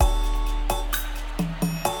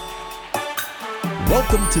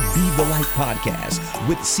Welcome to Be the Light Podcast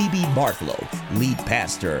with C.B. Bartholow, lead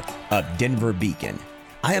pastor of Denver Beacon.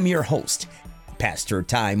 I am your host, Pastor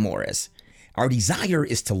Ty Morris. Our desire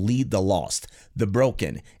is to lead the lost, the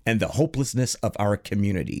broken, and the hopelessness of our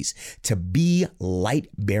communities, to be light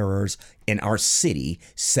bearers in our city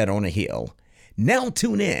set on a hill. Now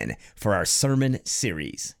tune in for our sermon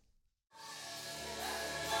series.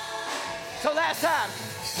 So last time,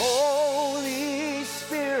 Holy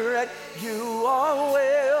Spirit, you are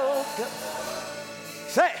welcome.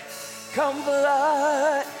 Say, come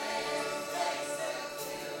flood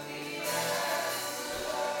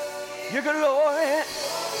your glory.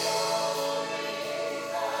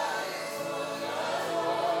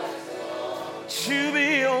 To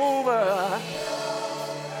be over.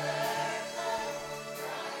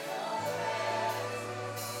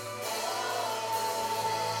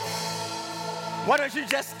 Why don't you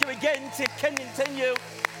just begin to continue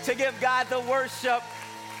to give God the worship?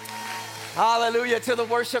 Hallelujah. To the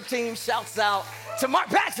worship team, shouts out to Mark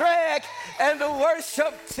Patrick and the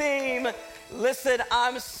worship team. Listen,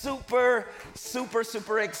 I'm super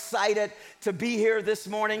excited to be here this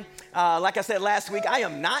morning. Like I said last week, I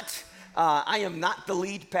am not the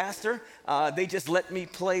lead pastor. They just let me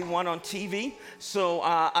play one on TV. So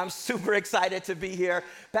I'm super excited to be here.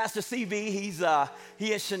 Pastor CB,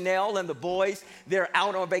 he and Chanel and the boys, they're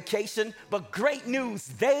out on vacation. But great news,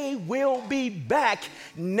 they will be back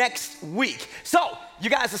next week. So you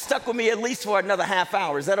guys are stuck with me at least for another half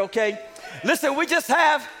hour. Is that okay? Listen, we just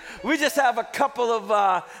have a couple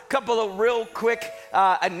of real quick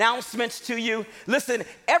announcements to you. Listen,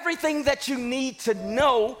 everything that you need to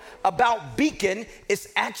know about Beacon is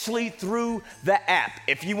actually through the app.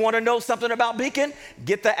 If you want to know something about Beacon,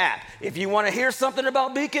 get the app. If you want to hear something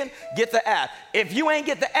about Beacon, get the app. If you ain't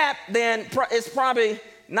get the app, then it's probably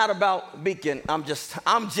not about Beacon. I'm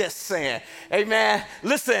just saying. Amen.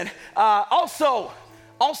 Listen, also,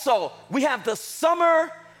 we have the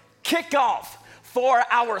summer kickoff for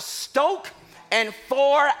our Stoke and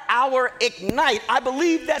for our Ignite. I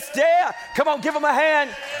believe that's there. Come on, give them a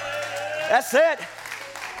hand. That's it.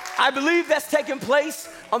 I believe that's taking place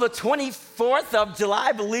on the 24th of July.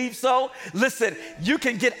 I believe so. Listen, you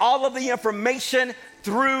can get all of the information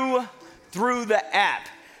through the app.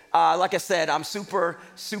 Like I said, I'm super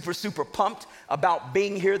pumped about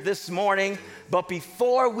being here this morning. But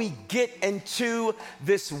before we get into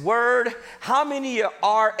this word, how many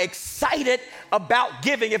are excited about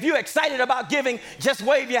giving? If you're excited about giving, just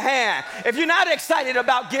wave your hand. If you're not excited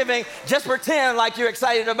about giving, just pretend like you're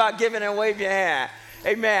excited about giving and wave your hand.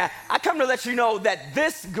 Amen. I come to let you know that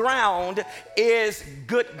this ground is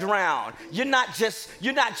good ground. You're not just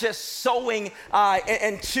sowing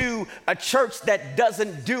into a church that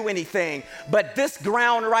doesn't do anything, but this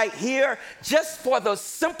ground right here, just for the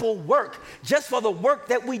simple work, just for the work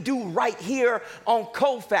that we do right here on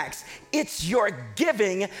Colfax, it's your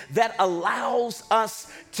giving that allows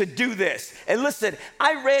us to do this. And listen,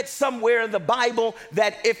 I read somewhere in the Bible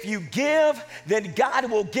that if you give, then God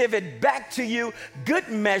will give it back to you. Good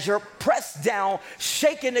measure, pressed down,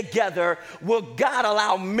 shaken together, will God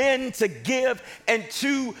allow men to give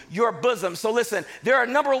into your bosom. So listen, there are a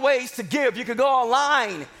number of ways to give. You could go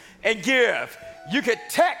online and give. You could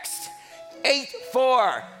text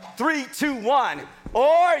 84321.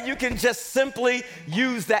 Or you can just simply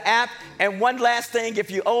use the app. And one last thing, if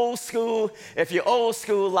you're old school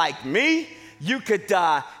like me, you could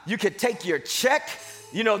take your check,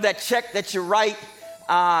 that check that you write.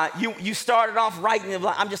 You started off writing,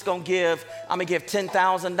 I'm gonna give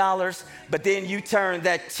 $10,000, but then you turn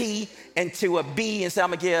that T into a B and say,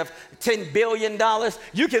 I'm gonna give $10 billion.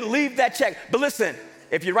 You can leave that check. But listen,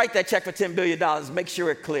 if you write that check for $10 billion, make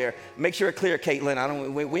sure it's clear. Make sure it's clear,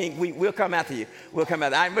 Caitlin. We'll come after you. We'll come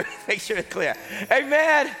after you. Make sure it's clear.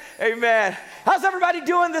 Amen. Amen. How's everybody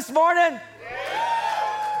doing this morning?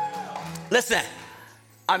 Listen,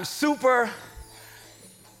 I'm super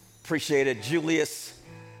appreciated, Julius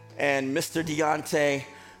and Mr. Deontay.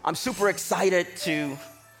 I'm super excited to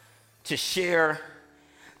share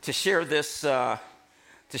this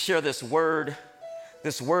word.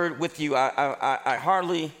 This word with you. I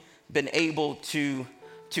hardly been able to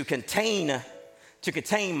contain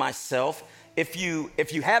myself. If you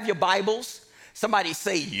have your Bibles, somebody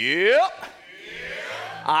say yep.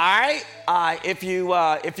 All right. If you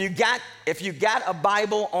got a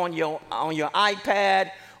Bible on your iPad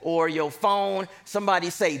or your phone, somebody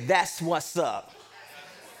say that's what's up.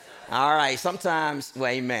 All right. Sometimes, well,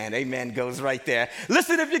 amen goes right there.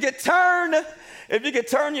 Listen, if you could turn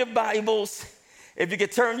your Bibles. If you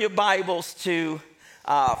could turn your Bibles to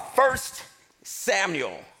 1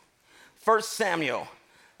 Samuel.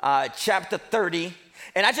 chapter 30.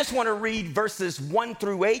 And I just want to read verses 1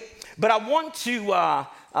 through 8. But I want to,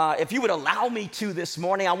 if you would allow me to this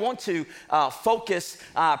morning, I want to focus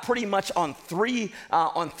pretty much on three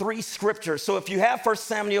scriptures. So if you have 1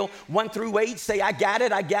 Samuel 1 through 8, say, I got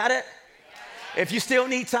it, I got it. If you still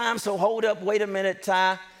need time, so hold up, wait a minute,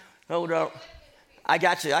 Ty. Hold up. I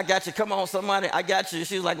got you. Come on, somebody. I got you.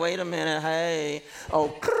 She was like, wait a minute. Hey. Oh,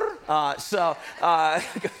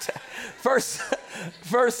 First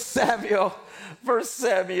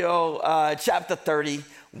Samuel chapter 30,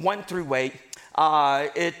 1 through 8.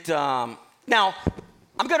 Now,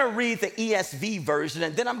 I'm going to read the ESV version,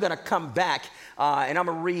 and then I'm going to come back, and I'm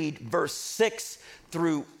going to read verse 6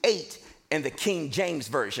 through 8 in the King James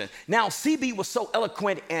Version. Now, CB was so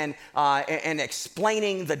eloquent in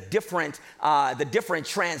explaining the different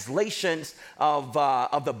translations of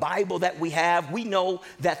the Bible that we have. We know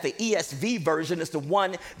that the ESV version is the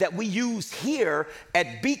one that we use here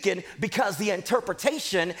at Beacon because the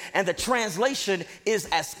interpretation and the translation is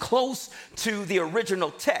as close to the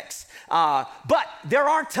original text. But there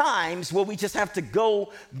are times where we just have to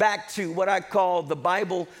go back to what I call the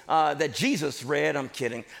Bible that Jesus read. I'm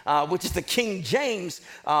kidding, which is the King James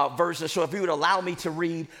Version. So if you would allow me to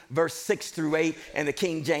read verse 6 through 8 in the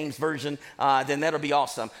King James Version, then that'll be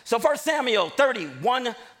awesome. So 1 Samuel 30,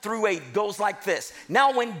 1 through 8 goes like this.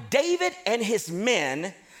 Now when David and his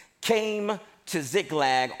men came to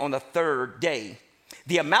Ziklag on the third day,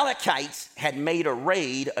 the Amalekites had made a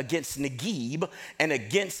raid against Negeb and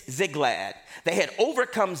against Ziklag. They had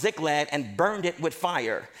overcome Ziklag and burned it with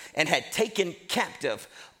fire and had taken captive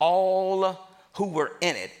all who were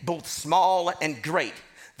in it, both small and great.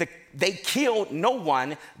 They killed no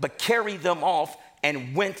one, but carried them off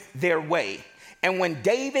and went their way. And when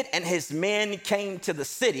David and his men came to the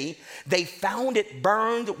city, they found it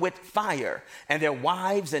burned with fire, and their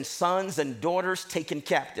wives and sons and daughters taken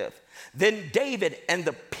captive. Then David and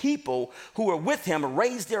the people who were with him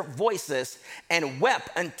raised their voices and wept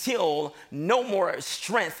until no more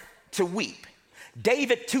strength to weep.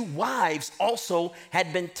 David's 2 wives also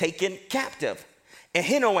had been taken captive,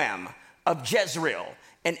 Ahinoam of Jezreel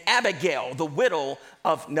and Abigail, the widow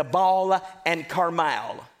of Nabal and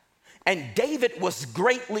Carmel. And David was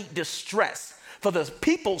greatly distressed, for the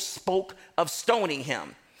people spoke of stoning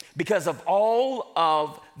him because of all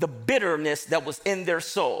of the bitterness that was in their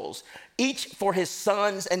souls, each for his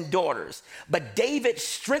sons and daughters. But David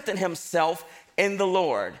strengthened himself in the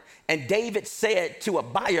Lord. And David said to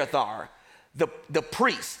Abiathar, the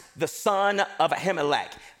priest, the son of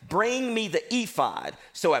Ahimelech, bring me the ephod.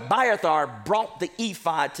 So Abiathar brought the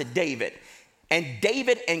ephod to David. And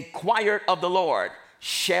David inquired of the Lord,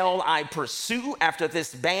 shall I pursue after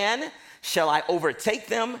this band? Shall I overtake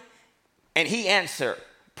them? And he answered,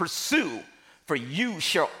 pursue, for you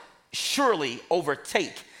shall surely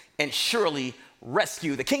overtake and surely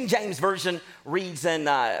rescue. The King James Version reads in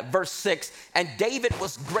verse 6, and David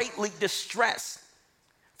was greatly distressed,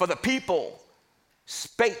 for the people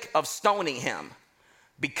spake of stoning him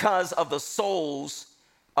because of the souls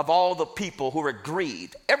of all the people who were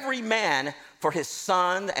grieved, every man for his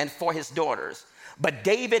son and for his daughters. But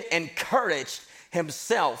David encouraged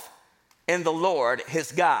himself in the Lord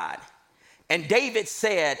his God. And David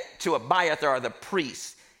said to Abiathar the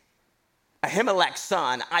priest, Ahimelech's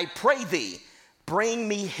son, I pray thee, bring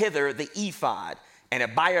me hither the ephod. And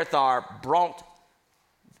Abiathar brought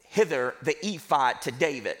hither the ephod to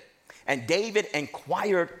David. And David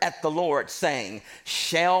inquired at the Lord, saying,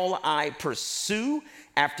 shall I pursue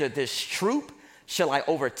after this troop? Shall I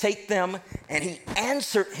overtake them? And he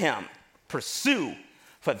answered him, pursue,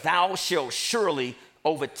 for thou shalt surely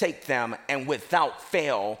overtake them and without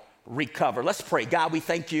fail recover. Let's pray. God, we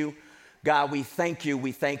thank you. God, we thank you.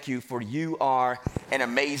 We thank you, for you are an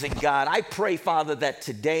amazing God. I pray, Father, that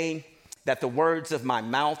today, that the words of my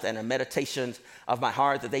mouth and the meditations of my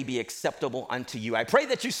heart, that they be acceptable unto you. I pray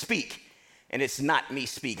that you speak, and it's not me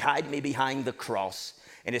speak. Hide me behind the cross.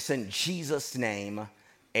 And it's in Jesus' name,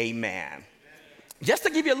 amen. Just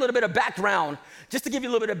to give you a little bit of background,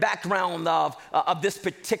 of this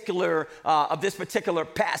particular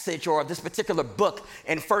passage or of this particular book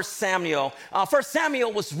in 1 Samuel. 1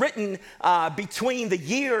 Samuel was written between the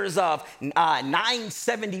years of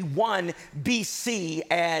 971 BC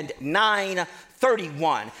and 9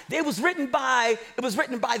 31. It was written by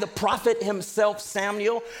the prophet himself,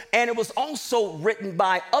 Samuel, and it was also written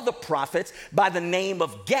by other prophets by the name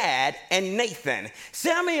of Gad and Nathan.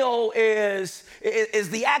 Samuel is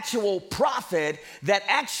the actual prophet that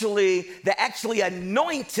actually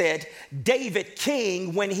anointed David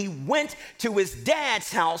king when he went to his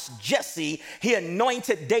dad's house, Jesse. He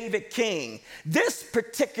anointed David king. This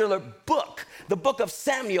particular book, the book of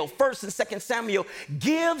Samuel, 1st and 2nd Samuel,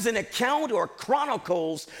 gives an account or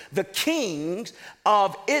chronicles the kings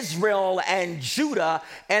of Israel and Judah,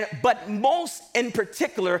 but most in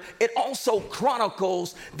particular, it also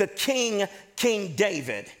chronicles the King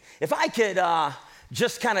David. If I could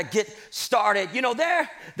just kind of get started. You know, there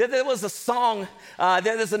was a song,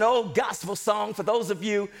 there's an old gospel song. For those of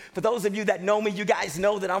you that know me, you guys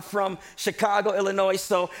know that I'm from Chicago, Illinois.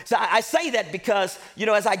 So I say that because, you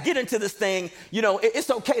know, as I get into this thing, you know, it's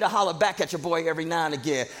okay to holler back at your boy every now and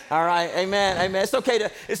again. All right, amen. It's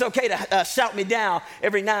okay to shout me down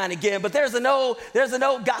every now and again. But there's an old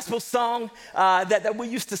gospel song that we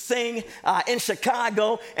used to sing in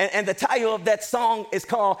Chicago, and the title of that song is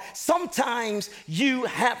called "Sometimes You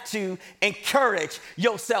Have to Encourage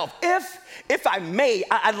Yourself." If I may,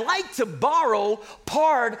 I'd like to borrow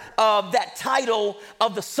part of that title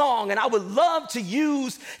of the song, and I would love to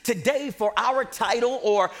use today for our title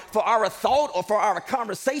or for our thought or for our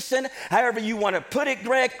conversation, however you want to put it,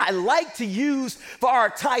 Greg. I like to use for our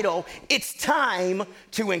title, "It's Time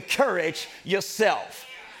to Encourage Yourself."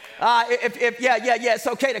 It's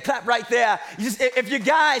okay to clap right there. If you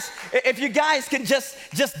guys can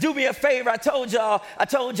just do me a favor. I told y'all,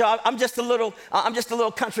 I'm just a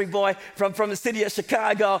little country boy from the city of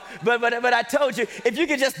Chicago. But I told you, if you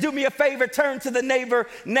could just do me a favor, turn to the neighbor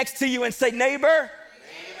next to you and say, "Neighbor."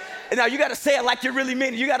 Now you got to say it like you really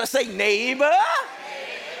mean it. You got to say, "Neighbor,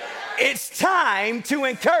 it's time to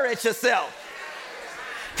encourage yourself."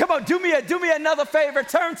 Come on, do me another favor.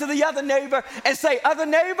 Turn to the other neighbor and say, "Other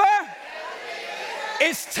neighbor,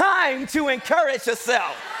 it's time to encourage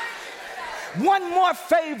yourself." One more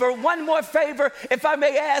favor, if I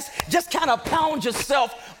may ask, just kind of pound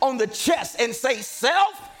yourself on the chest and say,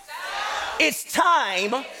 "Self, it's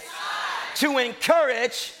time to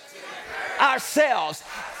encourage ourselves."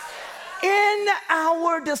 In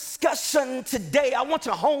our discussion today, I want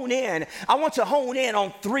to hone in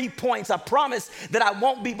on 3 points. I promise that I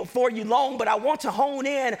won't be before you long, but I want to hone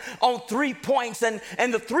in on 3 points. And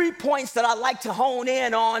the 3 points that I like to hone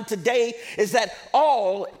in on today is that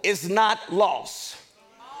all is not lost.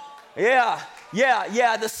 Yeah.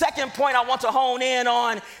 The second point I want to hone in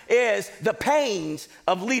on is the pains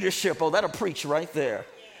of leadership. Oh, that'll preach right there.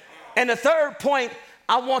 And the third point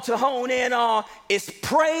I want to hone in on is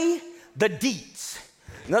pray the deeds.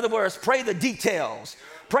 In other words, pray the details.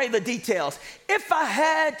 Pray the details. If I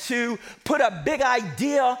had to put a big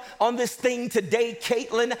idea on this thing today,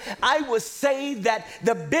 Caitlin, I would say that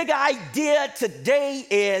the big idea today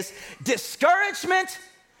is discouragement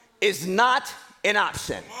is not an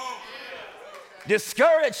option.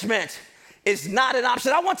 Discouragement is not an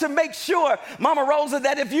option. I want to make sure, Mama Rosa,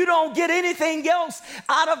 that if you don't get anything else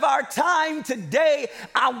out of our time today,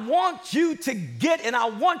 I want you to get and I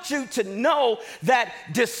want you to know that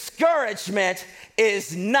discouragement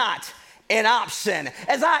is not an option.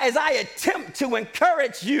 As I attempt to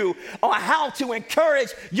encourage you on how to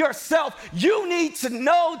encourage yourself, you need to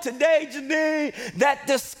know today, Janine, that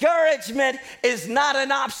discouragement is not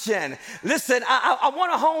an option. Listen, I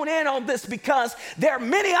want to hone in on this because there are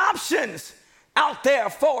many options out there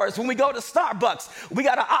for us. When we go to Starbucks, we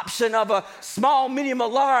got an option of a small, medium, or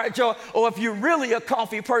large, or if you're really a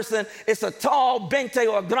coffee person, it's a tall, venti,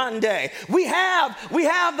 or grande. We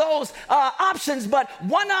have those options, but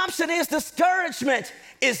one option is discouragement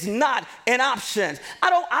is not an option.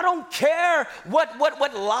 I don't care what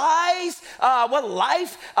lies, what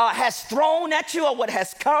life has thrown at you or what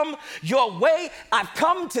has come your way. I've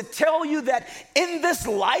come to tell you that in this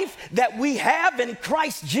life that we have in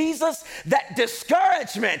Christ Jesus, that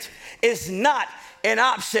discouragement is not an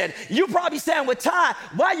option. You probably saying, "With time,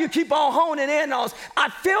 why you keep on honing in on us?" I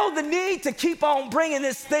feel the need to keep on bringing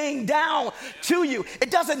this thing down to you.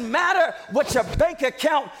 It doesn't matter what your bank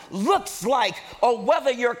account looks like or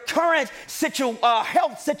whether your current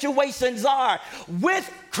health situations are. With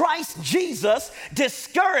Christ Jesus,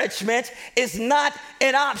 discouragement is not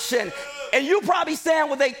an option. And you probably saying,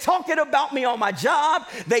 "Well, they talking about me on my job,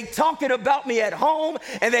 they talking about me at home,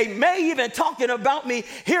 and they may even talking about me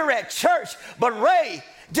here at church." But Ray,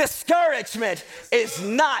 discouragement is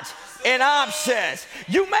not an option.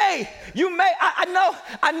 I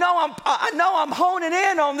know I'm honing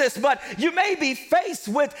in on this, but you may be faced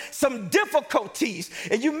with some difficulties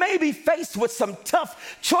and you may be faced with some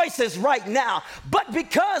tough choices right now. But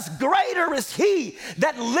because greater is he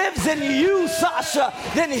that lives in you, Sasha,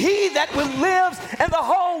 than he that lives in the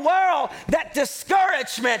whole world, that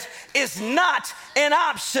discouragement is not an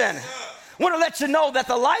option. I want to let you know that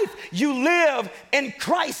the life you live in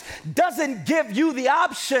Christ doesn't give you the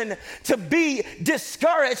option to be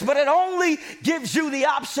discouraged, but it only gives you the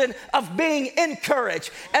option of being encouraged.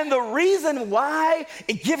 And the reason why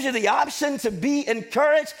it gives you the option to be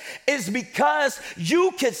encouraged is because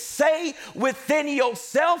you could say within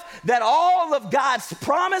yourself that all of God's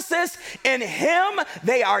promises in him,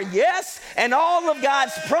 they are yes, and all of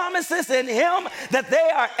God's promises in him, that they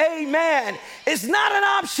are amen. It's not an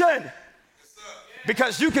option.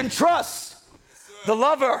 Because you can trust the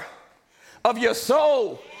lover of your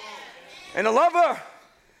soul. And the lover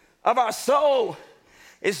of our soul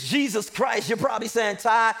is Jesus Christ. You're probably saying,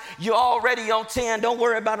 Ty, you're already on 10. Don't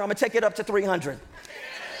worry about it. I'm going to take it up to 300.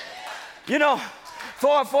 You know,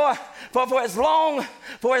 for as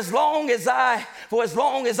long as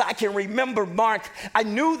I can remember, Mark, I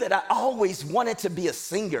knew that I always wanted to be a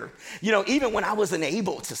singer. You know, even when I wasn't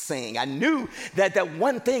able to sing, I knew that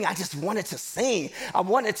one thing I just wanted to sing. I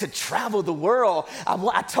wanted to travel the world.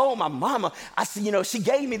 I told my mama, I said, you know, she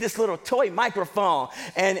gave me this little toy microphone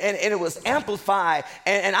and it was amplified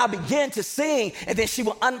and I began to sing and then she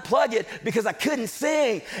would unplug it because I couldn't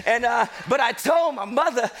sing. But I told my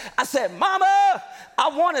mother, I said, Mama, I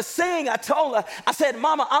want to sing. I told her, I said,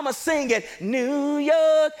 Mama, I'm going to sing it. New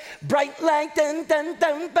York, bright like dun, dun,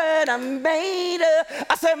 dun, but I made it.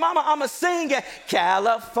 I said, Mama, I'm going to sing it.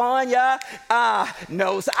 California,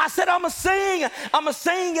 no. So I said, I'm going to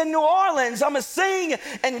sing in New Orleans. I'm going to sing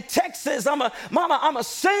in Texas. Mama, I'm going to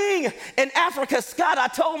sing in Africa. Scott, I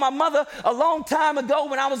told my mother a long time ago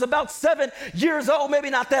when I was about 7 years old, maybe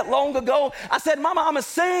not that long ago. I said, Mama, I'm going to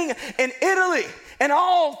sing in Italy and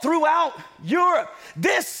all throughout Europe.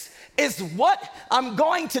 This is what I'm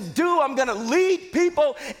going to do. I'm going to lead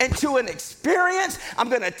people into an experience. I'm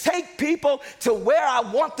going to take people to where I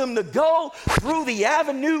want them to go through the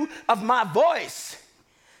avenue of my voice.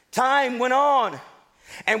 Time went on,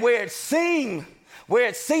 and where it seemed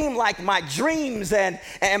like my dreams and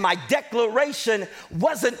my declaration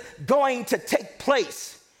wasn't going to take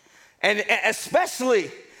place, and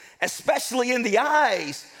especially in the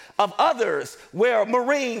eyes of others, where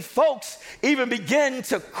Marine folks even begin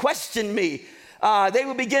to question me. They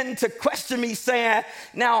would begin to question me saying,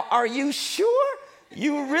 now, are you sure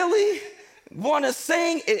you really want to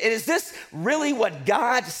sing? Is this really what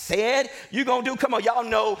God said you're going to do? Come on, y'all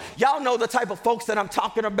know the type of folks that I'm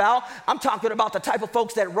talking about. I'm talking about the type of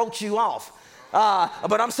folks that wrote you off.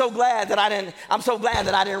 But I'm so glad that I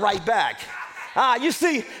didn't write back. You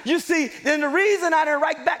see, and the reason I didn't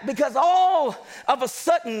write back, because all of a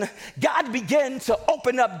sudden, God began to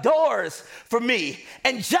open up doors for me.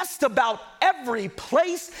 And just about every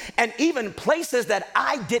place, and even places that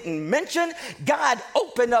I didn't mention, God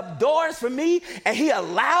opened up doors for me, and he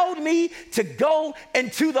allowed me to go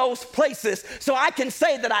into those places. So I can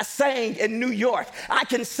say that I sang in New York. I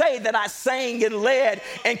can say that I sang and led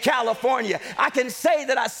in California. I can say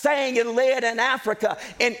that I sang and led in Africa,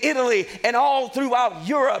 in Italy, and all throughout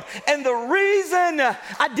Europe. And the reason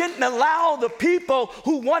I didn't allow the people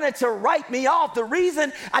who wanted to write me off, the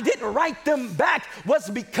reason I didn't write them back, was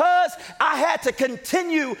because I had to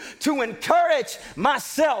continue to encourage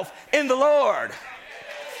myself in the Lord.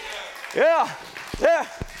 Yeah.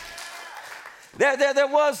 There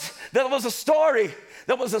was a story.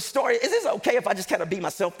 Is this okay if I just kind of be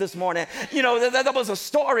myself this morning? You know, there was a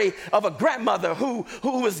story of a grandmother who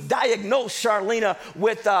was diagnosed, Charlena,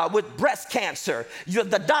 with breast cancer.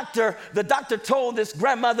 The doctor told this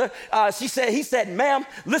grandmother, he said, ma'am,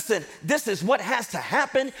 listen, this is what has to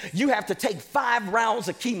happen. You have to take 5 rounds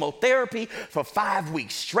of chemotherapy for 5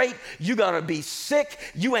 weeks straight. You're gonna be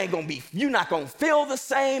sick. You're not gonna feel the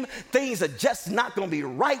same. Things are just not gonna be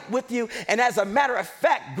right with you. And as a matter of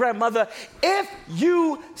fact, grandmother, if you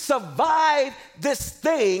survive this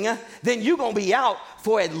thing, then you're going to be out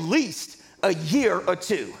for at least a year or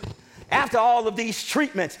two. After all of these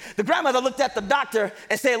treatments, the grandmother looked at the doctor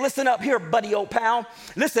and said, listen up here, buddy old pal.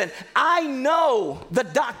 Listen, I know the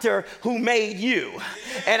doctor who made you,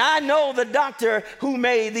 and I know the doctor who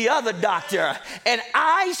made the other doctor, and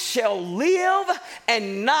I shall live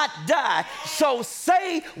and not die. So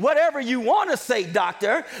say whatever you want to say,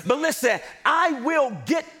 doctor, but listen, I will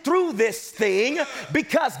get through this thing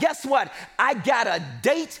because guess what? I got a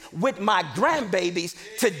date with my grandbabies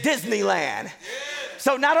to Disneyland.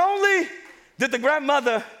 So not only did the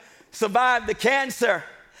grandmother survive the cancer,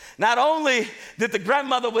 not only did the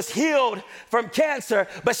grandmother was healed from cancer,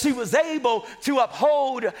 but she was able to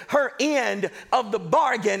uphold her end of the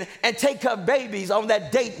bargain and take her babies on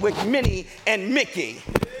that date with Minnie and Mickey.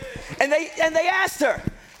 And they asked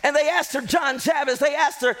her, John Chavez,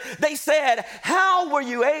 they said, how were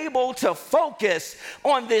you able to focus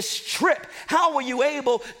on this trip? How were you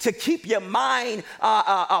able to keep your mind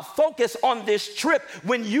focused on this trip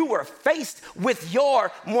when you were faced with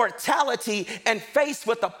your mortality and faced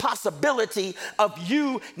with the possibility of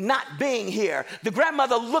you not being here? The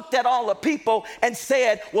grandmother looked at all the people and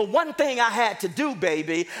said, well, one thing I had to do,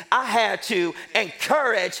 baby, I had to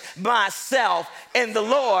encourage myself in the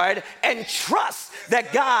Lord and trust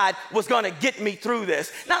that God was going to get me through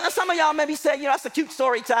this. Now, some of y'all may be saying, that's a cute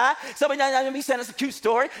story, Ty. Some of y'all may be saying it's a cute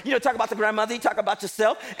story. Talk about the grandmother, you talk about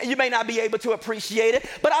yourself, and you may not be able to appreciate it,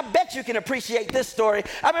 but I bet you can appreciate this story.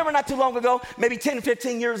 I remember not too long ago, maybe 10,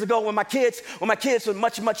 15 years ago, when my kids were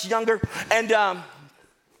much, much younger, and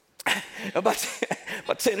about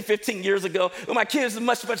 10 15 years ago, when my kids were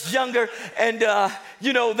much, much younger, and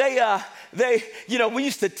we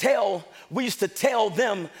used to tell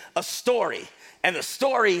them a story. And the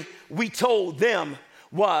story we told them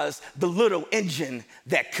was the little engine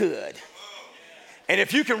that could. And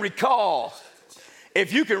if you can recall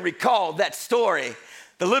that story,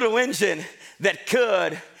 the little engine that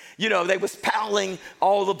could, they was piling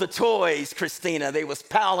all of the toys, Christina. They was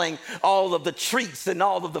piling all of the treats and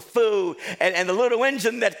all of the food. And the little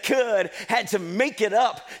engine that could had to make it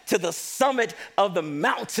up to the summit of the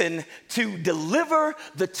mountain to deliver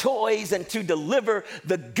the toys and to deliver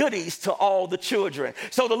the goodies to all the children.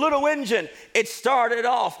 So the little engine, it started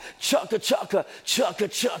off chugga chugga, chugga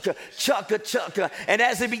chugga, chugga chugga. And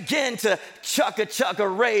as it began to chugga chugga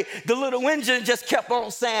Ray, the little engine just kept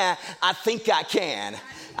on saying, I think I can.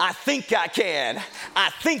 I think I can. I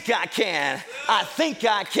think I can. I think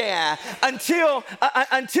I can. Until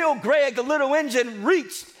Greg, the little engine,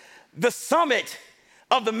 reached the summit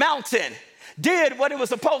of the mountain, did what it was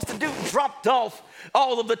supposed to do, dropped off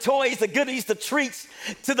all of the toys, the goodies, the treats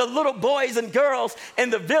to the little boys and girls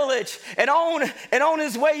in the village. And on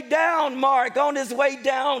his way down, Mark, on his way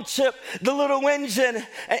down, Chip, the little engine,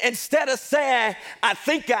 instead of saying, I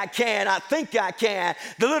think I can,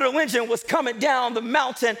 the little engine was coming down the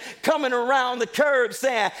mountain, coming around the curve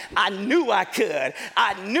saying, I knew I could.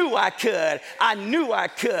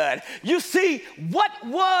 You see, what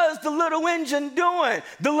was the little engine doing?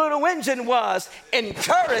 The little engine was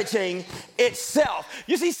encouraging itself.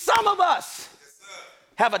 You see, some of us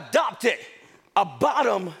have adopted a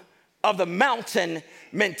bottom of the mountain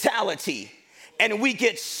mentality, and we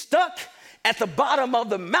get stuck at the bottom of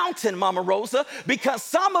the mountain, Mama Rosa, because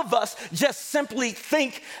some of us just simply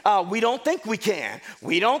think we don't think we can.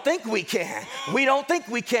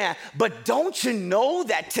 But don't you know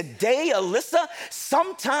that today, Alyssa,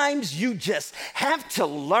 sometimes you just have to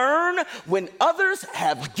learn when others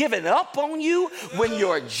have given up on you, when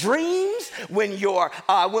your dreams, when your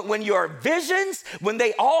visions, when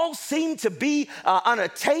they all seem to be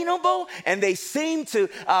unattainable and they seem to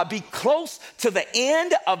be close to the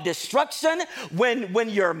end of destruction. When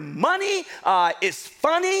your money is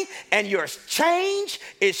funny and your change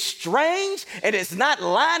is strange and it's not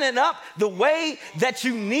lining up the way that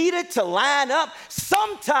you need it to line up,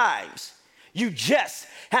 sometimes you just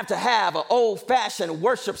have to have an old-fashioned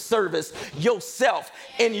worship service yourself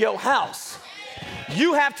in your house.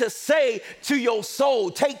 You have to say to your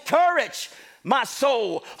soul, take courage, my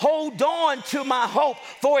soul, hold on to my hope,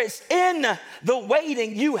 for it's in the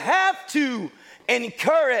waiting. You have to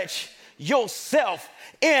encourage yourself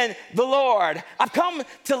in the Lord. I've come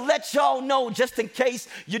to let y'all know just in case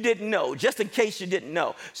you didn't know.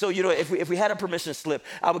 So, if we had a permission slip,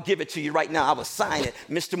 I would give it to you right now. I would sign it,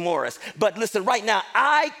 Mr. Morris. But listen, right now,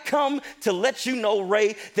 I come to let you know,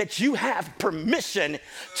 Ray, that you have permission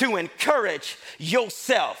to encourage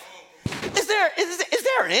yourself. Is there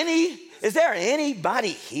anybody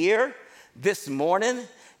here this morning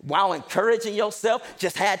while encouraging yourself,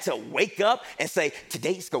 just had to wake up and say,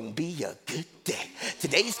 today's going to be a good day.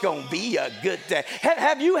 Today's going to be a good day.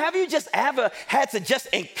 Have you just ever had to just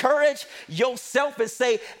encourage yourself and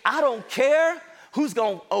say, I don't care who's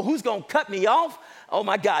going to cut me off? Oh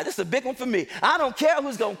my God, this is a big one for me. I don't care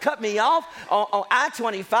who's going to cut me off on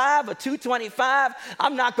I-25 or 225.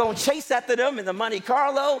 I'm not going to chase after them in the Monte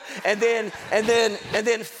Carlo and then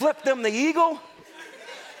flip them the eagle.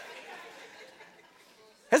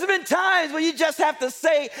 Has there been times where you just have to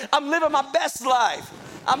say, I'm living my best life.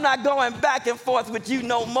 I'm not going back and forth with you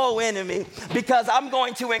no more, enemy, because I'm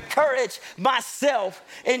going to encourage myself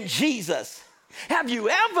in Jesus. Have you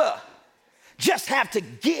ever just have to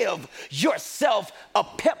give yourself a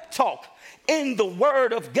pep talk in the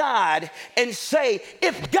Word of God and say,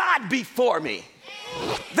 if God be for me,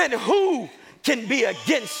 then who can be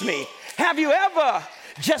against me? Have you ever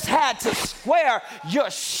just had to square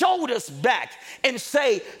your shoulders back and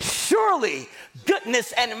say, surely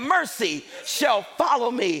goodness and mercy shall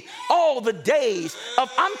follow me all the days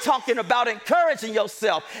of, I'm talking about encouraging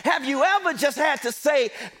yourself. Have you ever just had to say,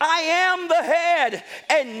 I am the head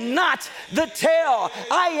and not the tail.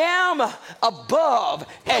 I am above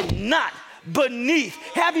and not beneath.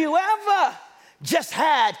 Have you ever just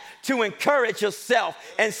had to encourage yourself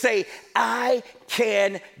and say, I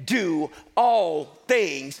can do all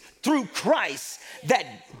things through Christ that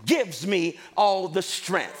gives me all the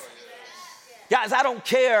strength? Guys, I don't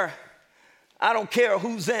care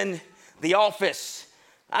who's in the office.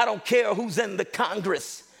 I don't care who's in the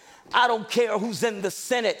Congress. I don't care who's in the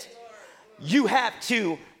Senate. You have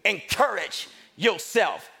to encourage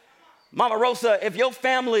yourself. Mama Rosa, if your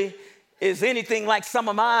family is anything like some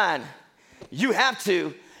of mine, you have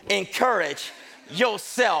to encourage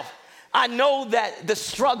yourself. I know that the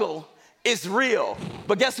struggle is real,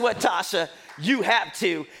 but guess what, Tasha? You have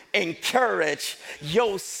to encourage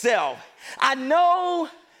yourself. I know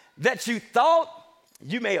that you thought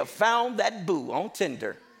you may have found that boo on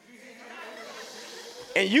Tinder,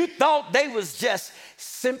 and you thought they was just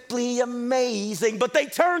simply amazing, but they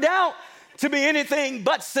turned out to be anything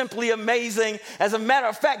but simply amazing. As a matter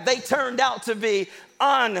of fact, they turned out to be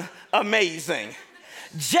unamazing.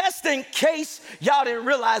 Just in case y'all didn't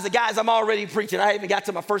realize it, guys, I'm already preaching. I haven't got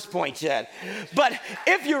to my first point yet. But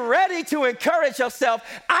if you're ready to encourage yourself,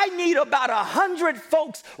 I need about 100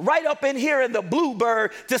 folks right up in here in the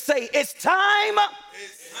Bluebird to say, it's time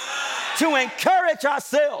to encourage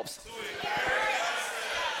ourselves.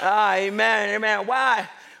 Amen, amen. Why,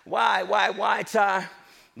 Ty?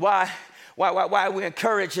 Why are we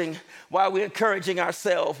encouraging? Why are we encouraging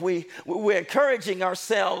ourselves? We're encouraging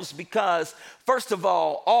ourselves because, first of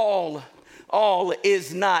all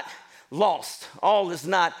is not lost. All is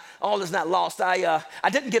not lost. I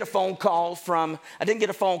didn't get a phone call from David. I didn't get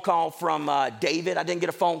a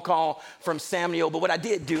phone call from Samuel. But what I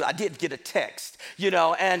did get a text. And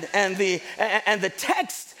the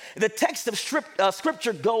text of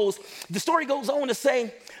scripture goes. The story goes on to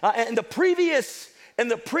say, in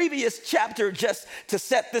the previous chapter, just to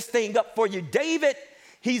set this thing up for you, David,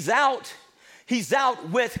 he's out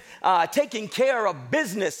with taking care of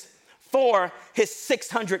business for his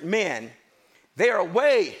 600 men. They're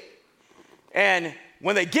away. And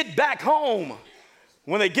when they get back home,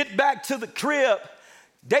 when they get back to the crib,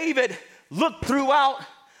 David looked throughout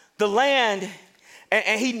the land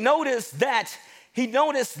and he noticed that,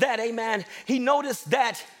 amen, he noticed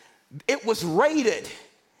that it was raided.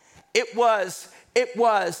 It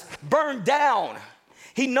was burned down.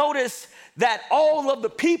 He noticed that all of the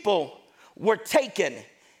people were taken.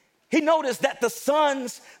 He noticed that the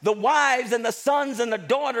sons, the wives, and the sons and the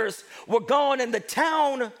daughters were gone, and the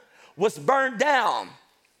town was burned down.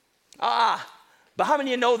 But how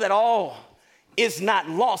many of you know that all is not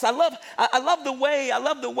lost? I love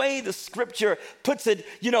the way the scripture puts it,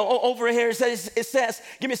 over here. It says,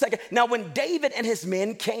 give me a second. Now, when David and his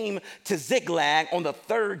men came to Ziklag on the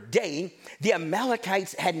third day, the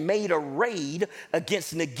Amalekites had made a raid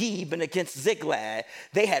against Negeb and against Ziklag.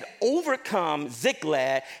 They had overcome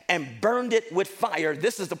Ziklag and burned it with fire.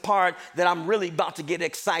 This is the part that I'm really about to get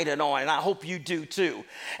excited on, and I hope you do too.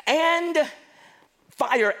 And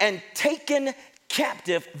fire, and taken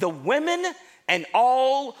captive the women and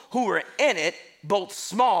all who were in it, both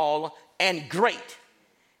small and great.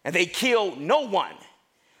 And they killed no one,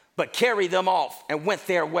 but carried them off and went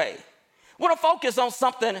their way. I want to focus on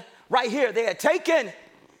something right here. They had taken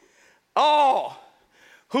all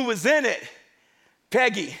who was in it,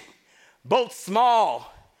 Peggy, both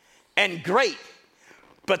small and great,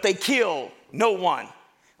 but they killed no one.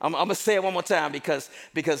 I'm gonna say it one more time because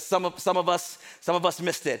some of us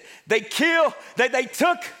missed it. They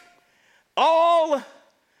took all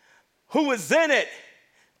who was in it,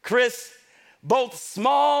 Chris, both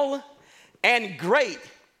small and great,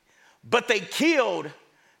 but they killed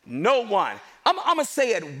no one. I'm gonna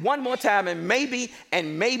say it one more time, and maybe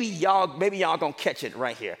y'all gonna catch it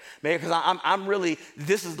right here, because I'm really,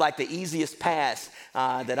 this is like the easiest pass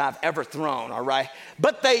that I've ever thrown. All right,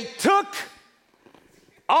 but they took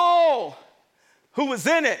all who was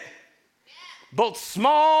in it, both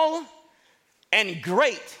small and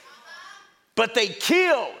great, but they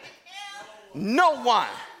killed no one.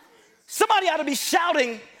 Somebody ought to be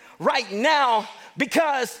shouting right now,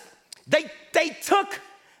 because they took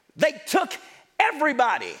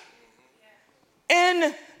everybody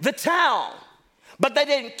in the town, but they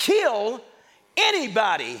didn't kill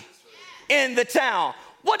anybody in the town.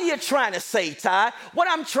 What are you trying to say, Ty? What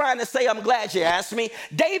I'm trying to say, I'm glad you asked me.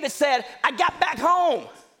 David said, I got back home.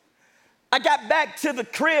 I got back to the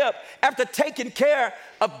crib after taking care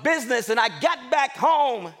of business, and I got back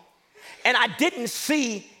home, and I didn't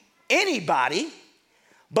see anybody,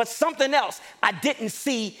 but something else. I didn't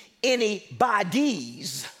see any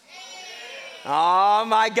bodies. Oh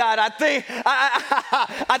my God!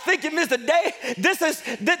 I think you missed a day. This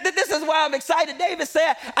is why I'm excited. David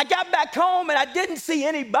said, "I got back home and I didn't see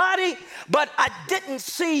anybody, but I didn't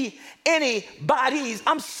see any bodies."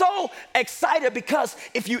 I'm so excited because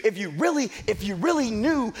if you really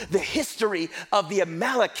knew the history of the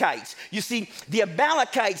Amalekites, you see, the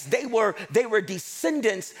Amalekites they were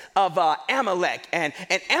descendants of Amalek, and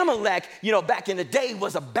Amalek, back in the day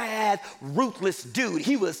was a bad, ruthless dude.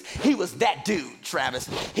 He was that dude, Travis.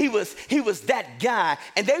 He was that guy,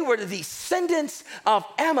 and they were the descendants of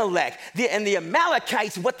Amalek. And the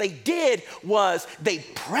Amalekites, what they did was they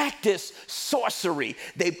practiced sorcery.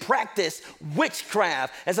 They practiced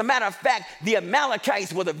witchcraft. As a matter of fact, the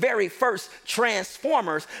Amalekites were the very first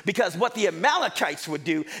transformers, because what the Amalekites would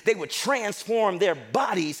do, they would transform their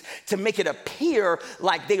bodies to make it appear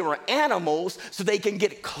like they were animals so they can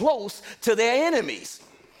get close to their enemies.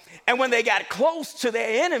 And when they got close to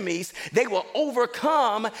their enemies, they will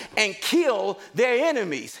overcome and kill their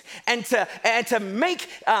enemies. And to make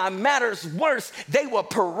matters worse, they will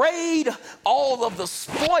parade all of the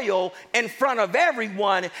spoil in front of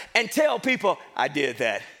everyone and tell people, I did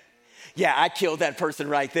that. Yeah, I killed that person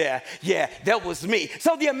right there. Yeah, that was me.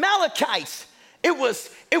 So the Amalekites, it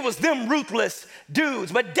was them ruthless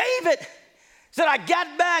dudes. But David said, I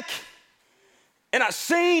got back and I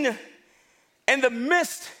seen in the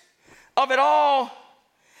midst of it all,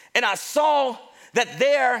 and I saw that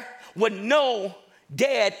there were no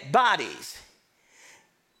dead bodies.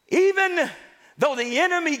 Even though the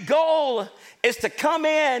enemy goal is to come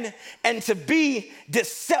in and to be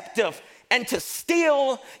deceptive and to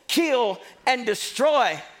steal, kill, and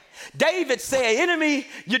destroy, David said, enemy,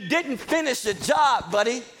 you didn't finish the job,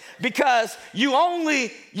 buddy, because you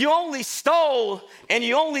only stole and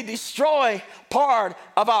you only destroy part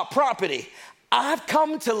of our property. I've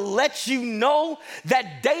come to let you know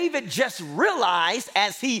that David just realized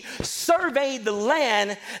as he surveyed the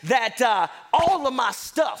land that all of my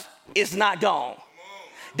stuff is not gone.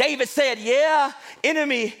 David said, yeah,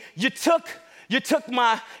 enemy, you took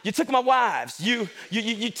my wives, you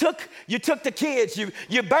took the kids,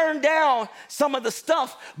 you burned down some of the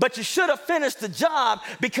stuff, but you should have finished the job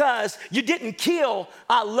because you didn't kill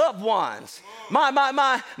our loved ones.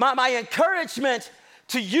 My encouragement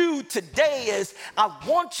to you today is I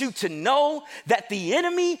want you to know that the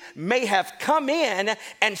enemy may have come in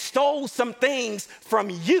and stole some things from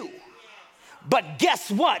you. But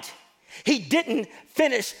guess what? He didn't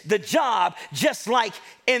finish the job, just like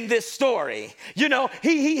in this story.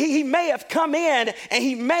 He may have come in and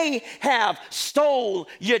he may have stole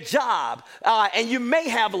your job, and you may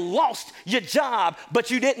have lost your job,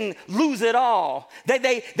 but you didn't lose it all.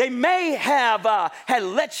 They may have had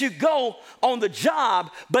let you go on the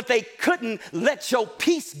job, but they couldn't let your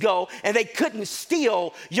peace go, and they couldn't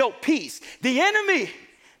steal your peace. The enemy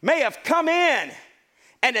may have come in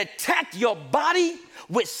and attacked your body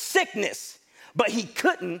with sickness, but he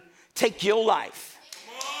couldn't take your life.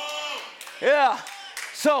 Yeah.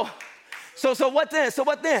 So what then?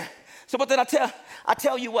 I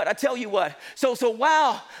tell you what. So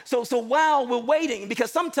while we're waiting,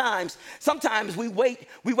 because sometimes we wait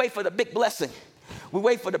for the big blessing. We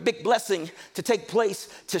wait for the big blessing to take place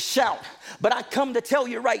to shout. But I come to tell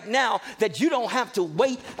you right now that you don't have to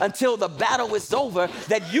wait until the battle is over,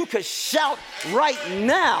 that you could shout right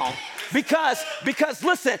now. Because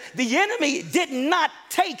listen, the enemy did not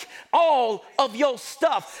take all of your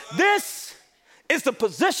stuff. This is the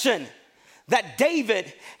position that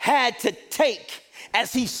David had to take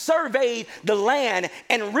as he surveyed the land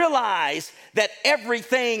and realized that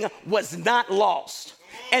everything was not lost.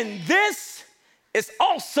 And this is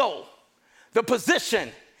also the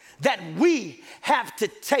position that we have to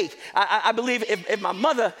take. I believe if my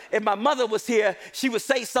mother was here, she would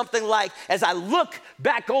say something like, as I look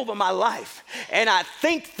back over my life and I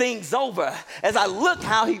think things over, as I look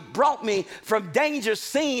how he brought me from danger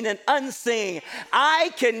seen and unseen,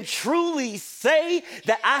 I can truly say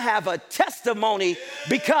that I have a testimony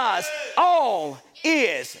because all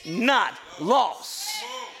is not lost.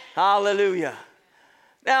 Hallelujah.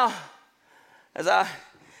 Now, as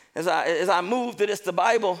I move to the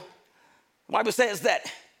Bible says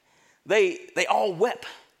that they all wept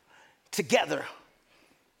together.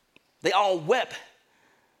 They all wept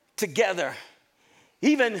together,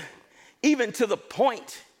 even to the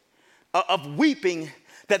point of weeping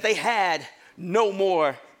that they had no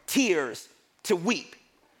more tears to weep.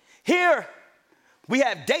 Here we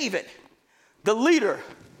have David, the leader,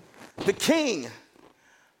 the king,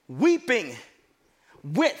 weeping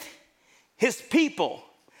with his people.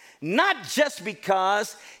 Not just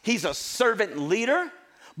because he's a servant leader,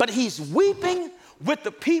 but he's weeping with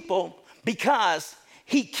the people because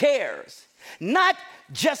he cares. Not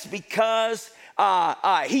just because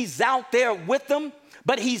he's out there with them,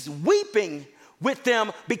 but he's weeping with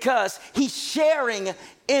them because he's sharing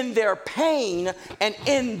in their pain and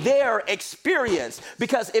in their experience.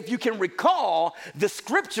 Because if you can recall, the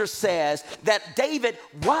scripture says that David's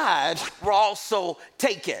wives were also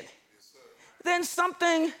taken. Then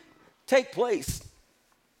something take place.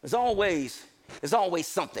 There's always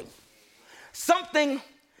something. Something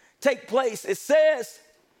take place. It says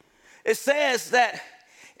that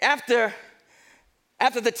after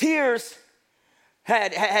the tears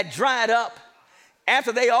had dried up,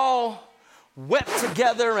 after they all wept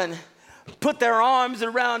together and put their arms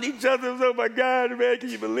around each other, oh my God, man, can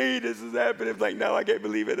you believe this is happening? It's like, no, I can't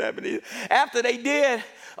believe it happened. After they did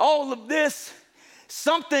all of this,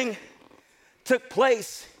 something took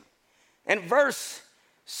place. In verse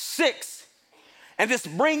 6, and this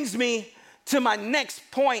brings me to my next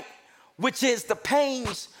point, which is the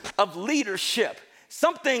pains of leadership.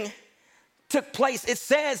 Something took place. It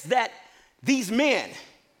says that these men,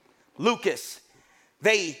 Lucas,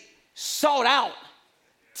 they sought out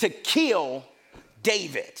to kill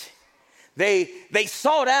David. They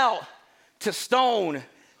sought out to stone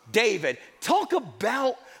David. Talk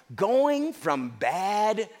about going from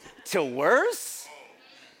bad to worse.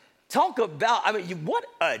 Talk about, what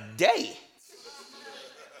a day.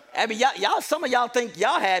 Y'all, some of y'all think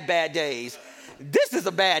y'all had bad days. This is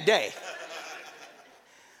a bad day.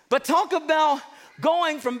 But talk about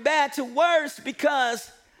going from bad to worse, because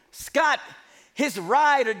Scott, his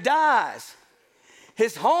ride or dies,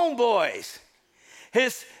 his homeboys,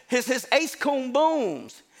 his ace coon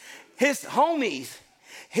booms, his homies,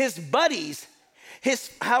 his buddies,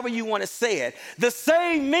 however you want to say it, the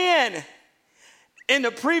same men in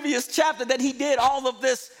the previous chapter that he did all of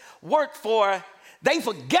this work for, they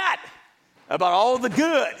forgot about all the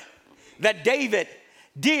good that David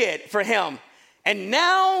did for him. And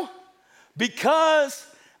now, because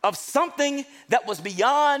of something that was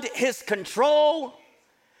beyond his control,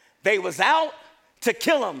 they was out to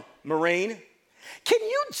kill him, Marine. Can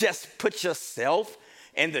you just put yourself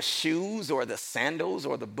in the shoes or the sandals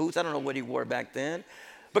or the boots? I don't know what he wore back then.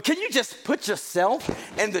 But can you just put yourself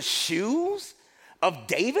in the shoes of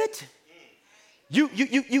David?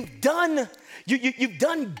 You've done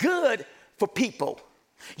good for people.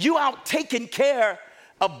 You out taking care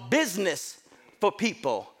of business for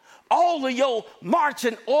people. All of your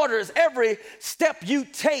marching orders, every step you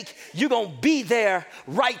take, you're going to be there,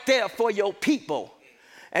 right there for your people.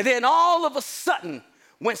 And then all of a sudden,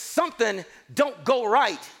 when something don't go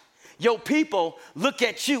right, your people look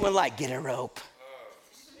at you and like, get a rope.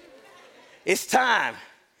 It's time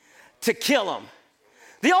to kill them.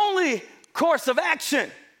 The only course of action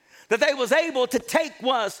that they was able to take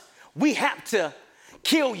was, we have to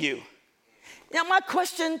kill you. Now, my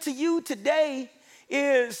question to you today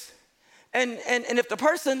is, and if the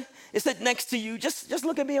person is sitting next to you, just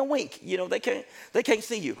look at me and wink. You know, they can't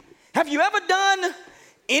see you. Have you ever done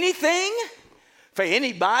anything for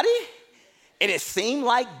anybody and it seemed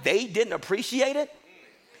like they didn't appreciate it?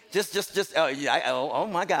 Oh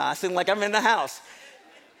my God, I seem like I'm in the house.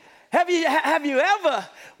 Have you ever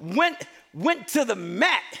went to the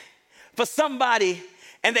mat for somebody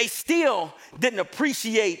and they still didn't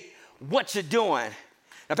appreciate what you're doing?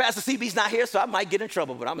 Now, Pastor CB's not here, so I might get in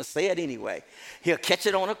trouble, but I'm gonna say it anyway. He'll catch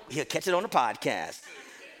it on the podcast.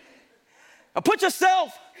 Now, put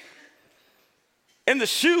yourself in the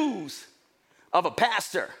shoes of a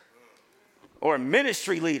pastor or a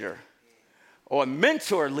ministry leader or a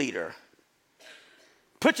mentor leader.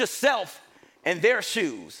 Put yourself in their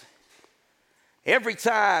shoes, every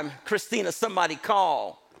time, Christina, somebody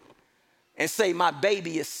call and say, my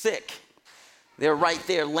baby is sick, they're right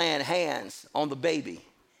there laying hands on the baby.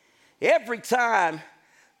 Every time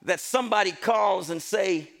that somebody calls and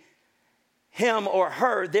say him or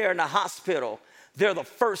her, they're in the hospital, they're the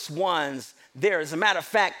first ones there. As a matter of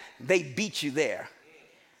fact, they beat you there.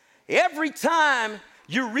 Every time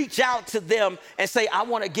you reach out to them and say, I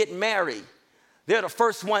want to get married, they're the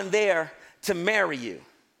first one there to marry you.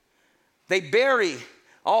 They bury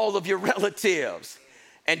all of your relatives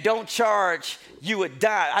and don't charge you a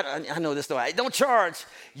dime. I know this story. Don't charge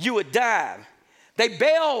you a dime. They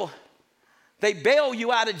bail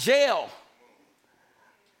you out of jail.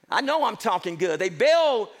 I know I'm talking good. They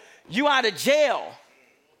bail you out of jail.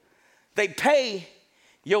 They pay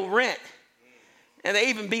your rent. And they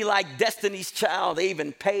even be like Destiny's Child. They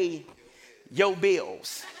even pay your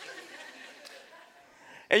bills.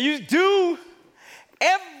 And you do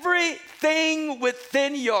everything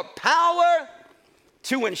within your power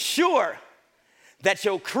to ensure that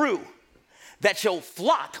your crew, that your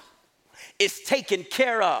flock is taken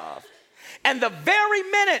care of. And the very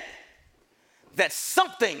minute that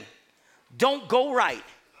something don't go right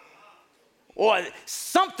or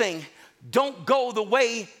something don't go the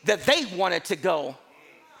way that they want it to go,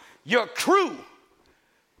 your crew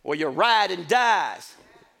or your ride and dies,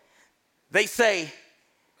 they say,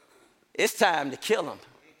 it's time to kill them.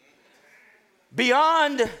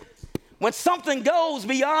 Beyond, when something goes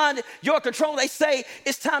beyond your control, they say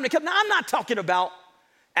it's time to kill them. Now, I'm not talking about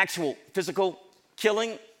actual physical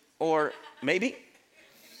killing, or maybe.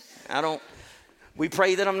 We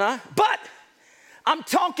pray that I'm not. But I'm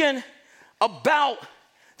talking about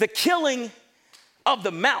the killing of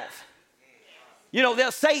the mouth. You know,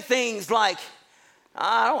 they'll say things like,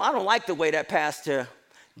 I don't like the way that pastor,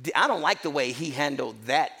 I don't like the way he handled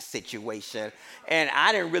that situation. And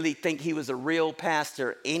I didn't really think he was a real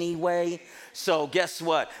pastor anyway. So guess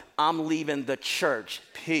what? I'm leaving the church.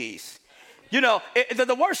 Peace. You know,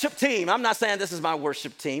 the worship team, I'm not saying this is my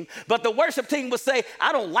worship team, but the worship team would say,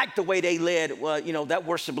 I don't like the way they led, that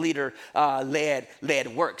worship leader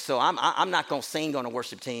led work. So I'm not going to sing on a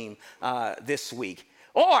worship team this week.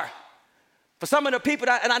 Or for some of the people,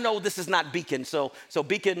 and I know this is not Beacon, so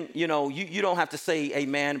Beacon, you don't have to say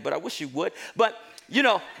amen, but I wish you would. But,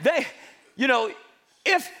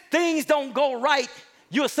 if things don't go right,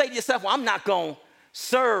 you'll say to yourself, well, I'm not going to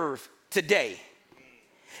serve today.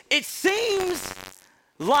 It seems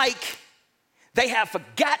like they have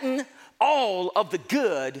forgotten all of the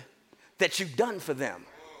good that you've done for them.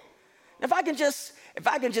 If I can just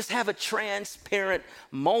have a transparent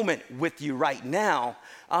moment with you right now,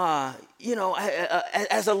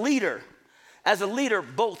 as a leader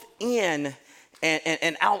both in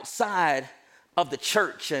and outside of the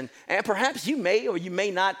church, and perhaps you may or you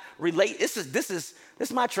may not relate. This is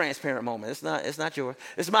my transparent moment. It's not yours.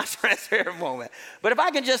 It's my transparent moment. But if I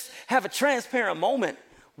can just have a transparent moment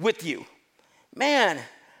with you, man,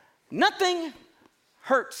 nothing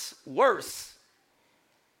hurts worse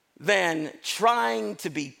than trying to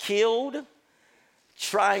be killed,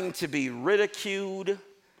 trying to be ridiculed,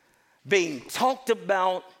 being talked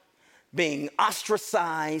about, being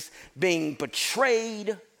ostracized, being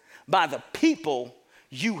betrayed by the people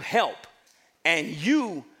you help, and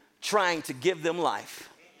you trying to give them life.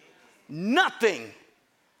 Nothing,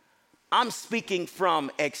 I'm speaking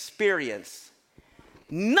from experience,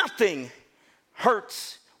 nothing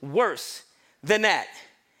hurts worse than that.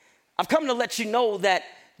 I've come to let you know that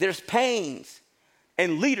there's pains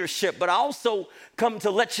in leadership, but I also come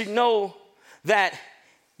to let you know that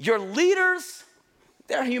your leaders,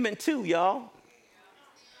 they're human too, y'all.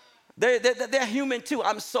 They're human too.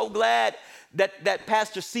 I'm so glad that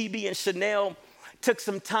Pastor CB and Chanel took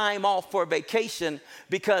some time off for vacation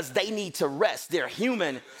because they need to rest. They're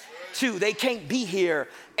human too. They can't be here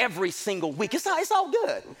every single week. It's all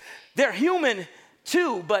good. They're human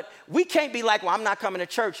too, but we can't be like, well, I'm not coming to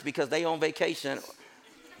church because they on vacation.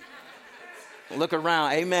 Look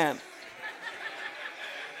around, amen.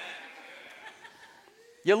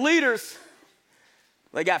 Your leaders,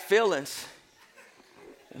 they got feelings.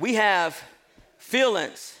 We have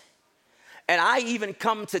feelings. And I even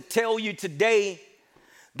come to tell you today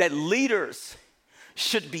that leaders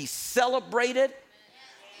should be celebrated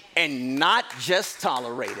and not just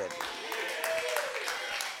tolerated.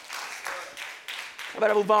 I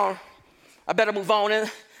better move on. And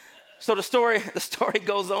so the story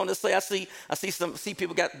goes on to say, I see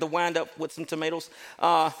people got the wind up with some tomatoes.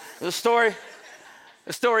 The story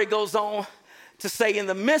goes on to say, in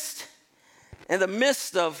the midst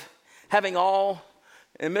of having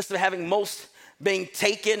most being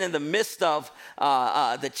taken in the midst of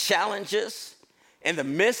the challenges, in the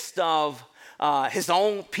midst of his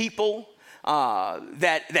own people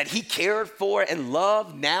that he cared for and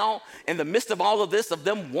loved. Now, in the midst of all of this, of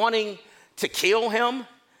them wanting to kill him,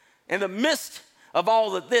 in the midst of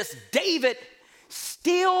all of this, David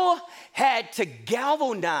still had to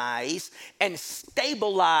galvanize and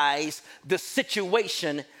stabilize the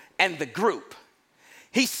situation and the group.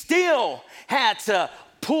 He still had to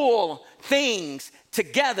pull things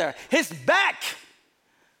together. His back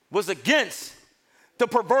was against the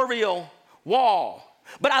proverbial wall.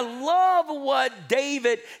 But I love what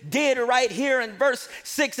David did right here in verse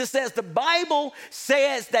 6. It says, the Bible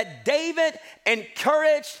says that David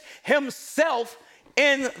encouraged himself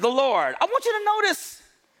in the Lord. I want you to notice,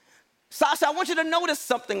 Sasha, I want you to notice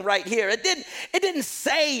something right here. It didn't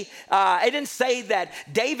say that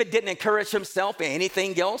David didn't encourage himself in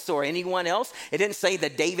anything else or anyone else. It didn't say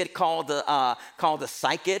that David called the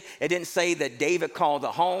psychic. It didn't say that David called the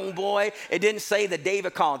homeboy. It didn't say that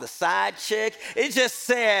David called the side chick. It just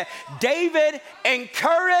said David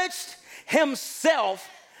encouraged himself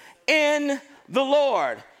in the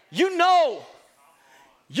Lord. You know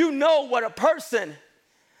what a person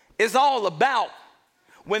is all about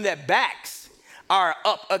when their backs are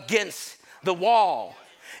up against the wall.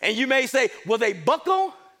 And you may say, will they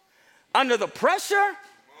buckle under the pressure?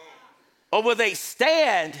 Or will they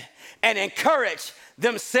stand and encourage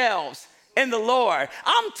themselves in the Lord?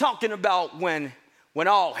 I'm talking about when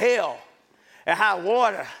all hell and high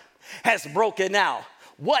water has broken out.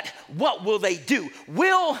 What will they do?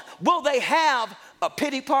 Will they have a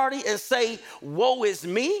pity party and say, woe is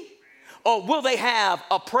me? Or will they have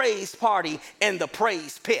a praise party in the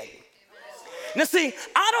praise pit? Now see,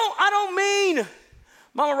 I don't mean,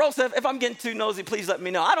 Mama Rosa, if I'm getting too nosy, please let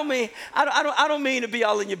me know. I don't mean to be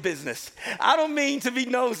all in your business. I don't mean to be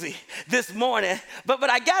nosy this morning, but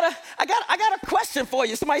I got a question for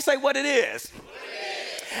you. Somebody say what it is.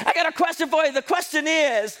 I got a question for you. The question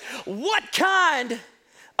is, what kind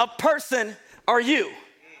of person are you?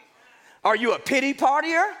 Are you a pity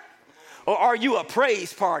partier or are you a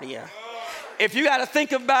praise partier? If you got to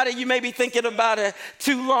think about it, you may be thinking about it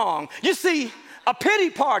too long. You see, a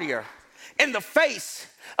pity partier in the face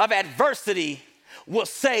of adversity will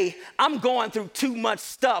say, I'm going through too much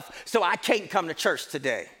stuff, so I can't come to church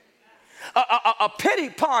today. A pity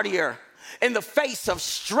partier in the face of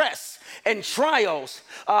stress and trials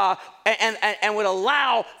and would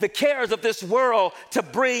allow the cares of this world to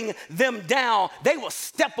bring them down. They will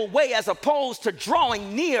step away as opposed to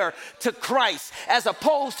drawing near to Christ, as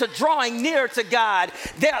opposed to drawing near to God.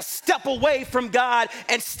 They'll step away from God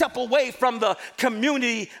and step away from the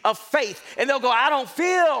community of faith. And they'll go, I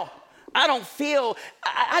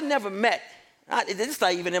never met, this is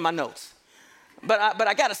not even in my notes, but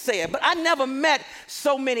I got to say it, but I never met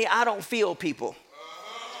so many I don't feel people.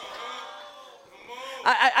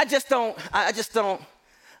 I just don't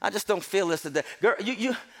feel this today. Girl,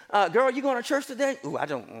 you going to church today? Ooh,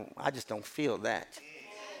 I just don't feel that.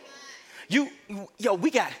 We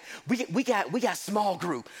got small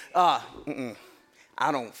group. I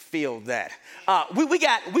don't feel that. We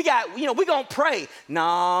gonna pray.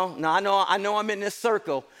 No, I know I'm in this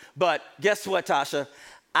circle, but guess what, Tasha?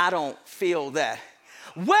 I don't feel that.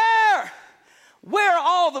 Where are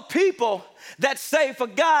all the people that say, for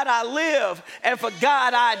God I live and for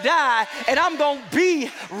God I die, and I'm going to be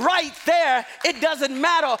right there. It doesn't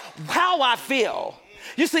matter how I feel.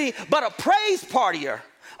 You see, but a praise partier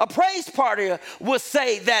will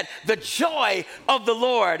say that the joy of the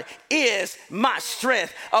Lord is my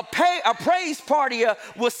strength. A praise partier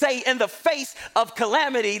will say in the face of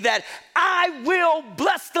calamity that I will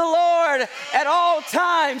bless the Lord at all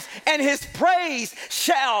times, and his praise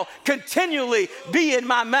shall continually be in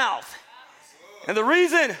my mouth. And the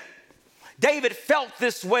reason David felt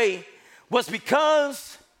this way was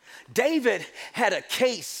because David had a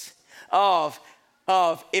case of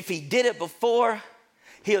if he did it before,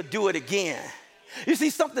 he'll do it again. You see,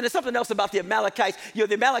 there's something else about the Amalekites.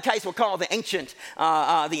 The Amalekites were called the ancient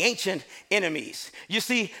enemies. You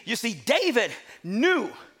see, David knew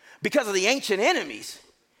because of the ancient enemies.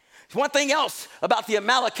 One thing else about the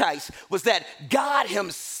Amalekites was that God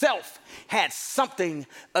himself had something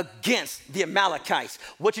against the Amalekites.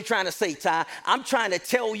 What you trying to say, Ty? I'm trying to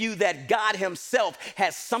tell you that God himself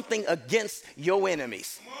has something against your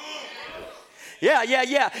enemies.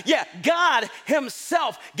 Yeah. God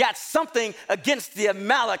himself got something against the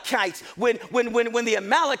Amalekites. When the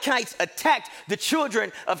Amalekites attacked the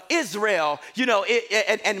children of Israel,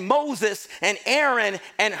 and Moses and Aaron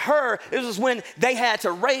and Hur, it was when they had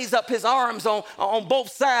to raise up his arms on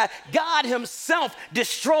both sides. God himself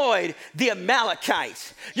destroyed the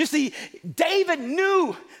Amalekites. You see, David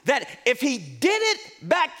knew that if he did it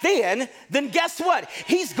back then guess what?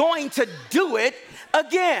 He's going to do it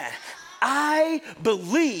again. I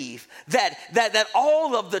believe that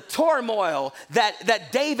all of the turmoil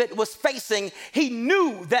that David was facing, he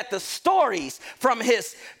knew that the stories from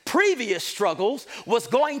his previous struggles was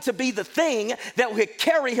going to be the thing that would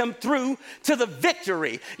carry him through to the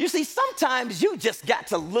victory. You see, sometimes you just got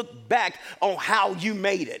to look back on how you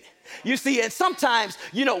made it. You see, and sometimes,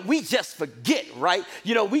 we just forget, right?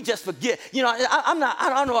 We just forget. I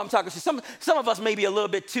don't know what I'm talking to. Some of us may be a little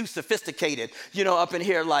bit too sophisticated, up in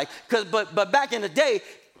here, but back in the day,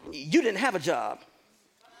 you didn't have a job.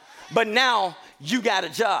 But now you got a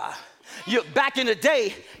job. Back in the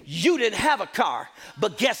day, you didn't have a car,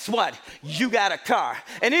 but guess what? You got a car.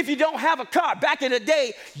 And if you don't have a car, back in the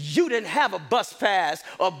day, you didn't have a bus pass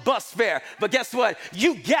or bus fare, but guess what?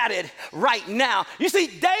 You got it right now. You see,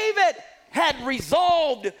 David had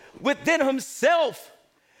resolved within himself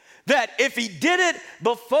that if he did it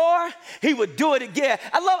before, he would do it again.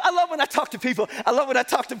 I love when I talk to people. I love when I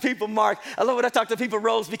talk to people, Mark. I love when I talk to people,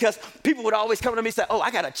 Rose, because people would always come to me and say, oh,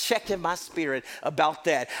 I got a check in my spirit about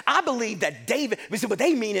that. I believe that David, but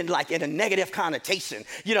they mean in a negative connotation,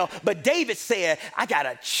 but David said, I got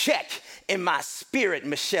a check in my spirit,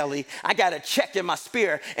 Michelle. I got a check in my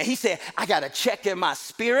spirit. And he said, I got a check in my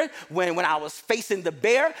spirit when I was facing the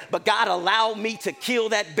bear, but God allowed me to kill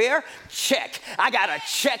that bear. Check. I got a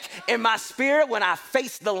check in my spirit when I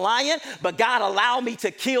faced the lion, but God allowed me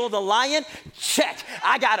to kill the lion. Check.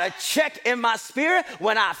 I got a check in my spirit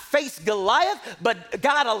when I faced Goliath, but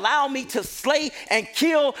God allowed me to slay and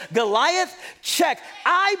kill Goliath. Check.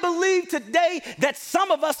 I believe today that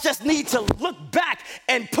some of us just need to look back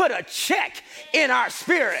and put a check in our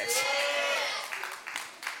spirits.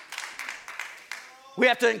 We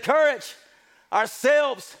have to encourage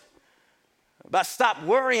ourselves by stop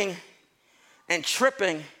worrying and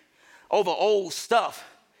tripping over old stuff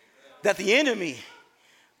that the enemy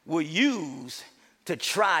will use to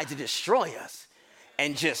try to destroy us,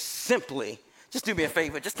 and just do me a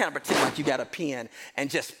favor, just kind of pretend like you got a pen and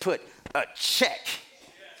just put a check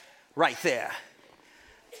right there.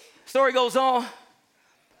 Story goes on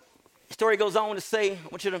to say, I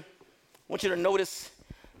want you to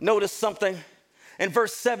notice something. In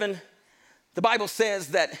verse 7, the Bible says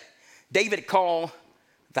that David called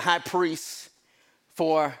the high priest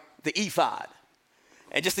for the ephod.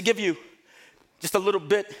 And just to give you just a little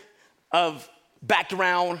bit of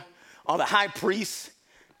background on the high priest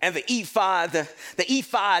and the ephod. The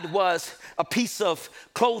ephod was a piece of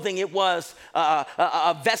clothing. It was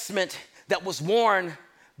a vestment that was worn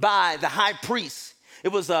by the high priest.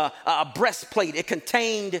 It was a breastplate. It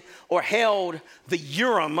contained or held the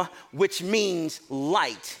Urim, which means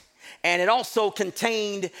light. And it also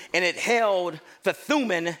contained and it held the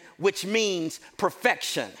Thummim, which means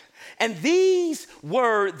perfection. And these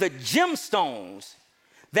were the gemstones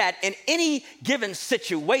that in any given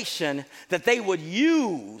situation that they would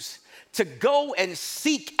use to go and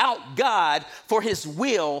seek out God for his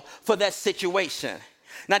will for that situation.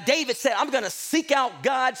 Now, David said, I'm going to seek out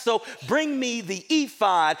God, so bring me the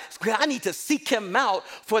ephod. I need to seek him out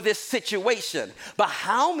for this situation. But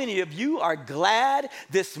how many of you are glad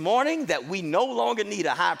this morning that we no longer need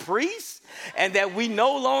a high priest and that we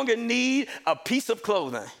no longer need a piece of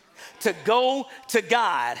clothing to go to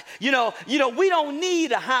God? We don't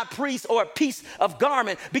need a high priest or a piece of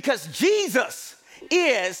garment because Jesus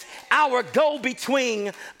is our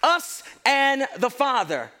go-between us and the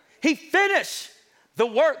Father. He finished the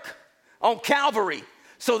work on Calvary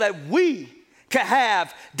so that we can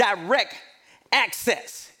have direct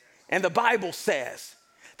access. And the Bible says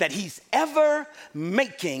that he's ever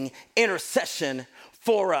making intercession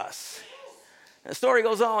for us. The story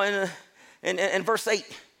goes on in verse 8,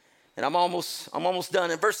 and I'm almost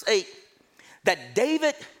done. In verse 8, that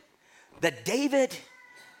David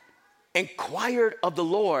inquired of the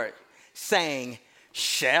Lord, saying,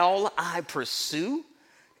 shall I pursue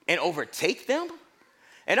and overtake them?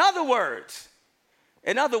 In other words,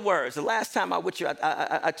 the last time I was with you,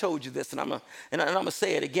 I told you this, and I'm gonna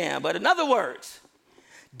say it again. But in other words,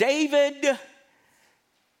 David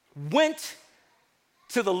went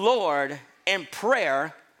to the Lord in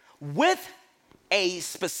prayer with a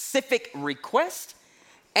specific request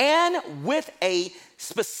and with a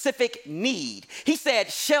specific need. He said,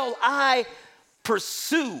 shall I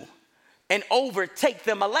pursue and overtake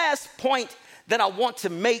them. My last point that I want to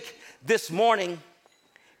make this morning,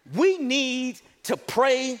 we need to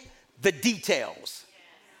pray the details.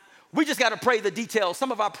 We just got to pray the details.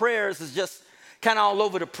 Some of our prayers is just kind of all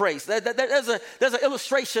over the place. There's an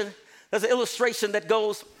illustration. There's an illustration that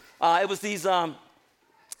goes. It was these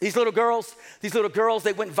little girls. These little girls.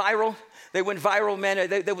 They went viral. They went viral, man.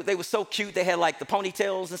 They were so cute. They had like the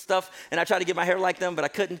ponytails and stuff. And I tried to get my hair like them, but I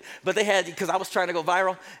couldn't. But they had, because I was trying to go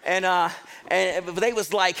viral. And they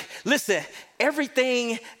was like, listen,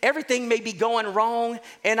 everything may be going wrong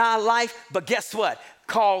in our life, but guess what?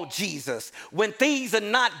 Call Jesus. When things are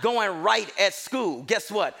not going right at school,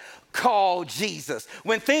 guess what? Call Jesus.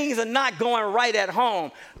 When things are not going right at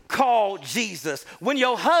home, call Jesus. When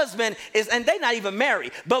your husband is, and they're not even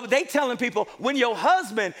married, but they telling people, when your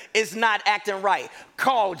husband is not acting right,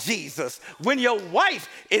 call Jesus. When your wife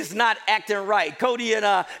is not acting right, Cody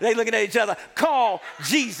and they looking at each other, call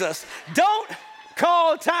Jesus. Don't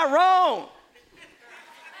call Tyrone.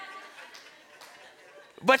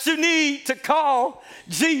 But you need to call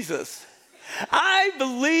Jesus. I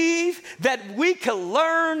believe that we can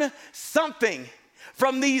learn something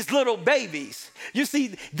from these little babies. You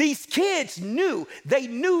see, these kids knew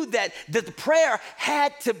that the prayer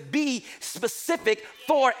had to be specific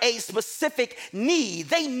for a specific need.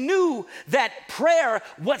 They knew that prayer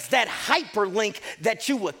was that hyperlink that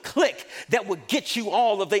you would click that would get you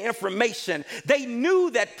all of the information. They knew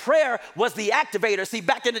that prayer was the activator. See,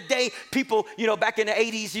 back in the day, people, back in the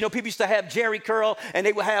 80s, people used to have Jerry curl, and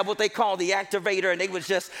they would have what they call the activator, and they would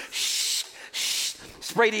just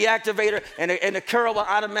spray the activator, and the curl will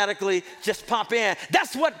automatically just pop in.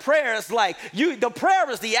 That's what prayer is like. The prayer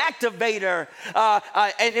is the activator,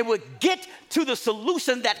 and it would get to the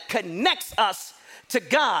solution that connects us to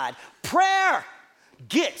God. Prayer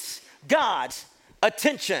gets God's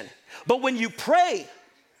attention. But when you pray,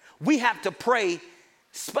 we have to pray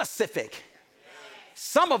specific.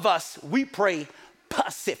 Some of us, we pray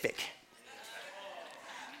Pacific.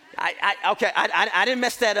 I didn't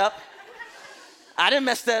mess that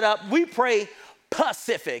up. We pray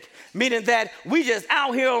Pacific, meaning that we just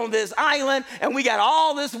out here on this island and we got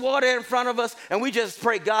all this water in front of us and we just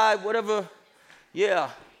pray, God, whatever.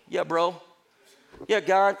 Yeah, bro. Yeah,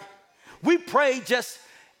 God. We pray just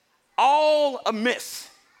all amiss.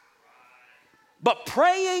 But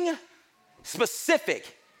praying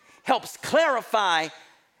specific helps clarify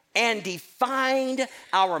and define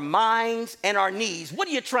our minds and our needs. What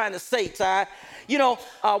are you trying to say, Ty?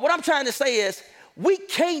 What I'm trying to say is, we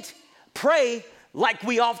can't pray like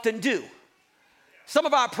we often do. Some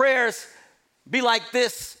of our prayers be like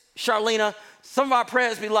this, Charlena. Some of our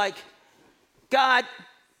prayers be like, God,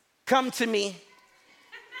 come to me.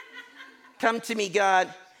 Come to me,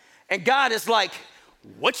 God. And God is like,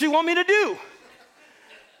 what you want me to do?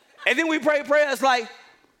 And then we pray prayers like,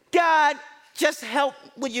 God, just help.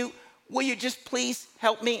 Will you just please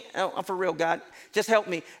help me? Oh, I'm for real, God. Just help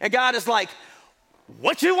me. And God is like,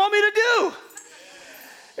 what you want me to do?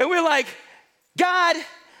 And we're like, God,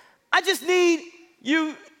 I just need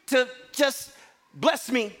you to just bless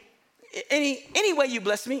me. Any way you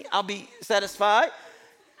bless me, I'll be satisfied.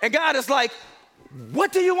 And God is like,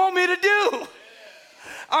 what do you want me to do?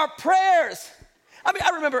 Our prayers. I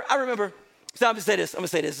remember. So I'm gonna say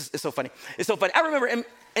this. It's so funny. I remember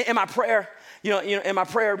in my prayer, in my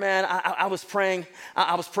prayer, man, I was praying.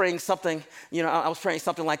 I was praying something. I was praying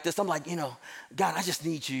something like this. I'm like, God, I just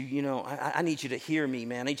need you. I need you to hear me,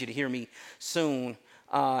 man. I need you to hear me soon,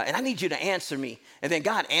 and I need you to answer me. And then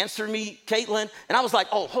God answered me, Caitlin, and I was like,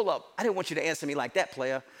 oh, hold up. I didn't want you to answer me like that,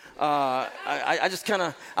 player. I just kind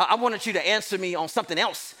of I wanted you to answer me on something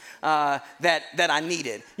else that I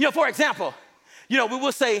needed. For example, we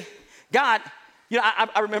will say, God,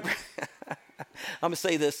 I remember. I'm gonna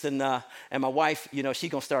say this, and my wife,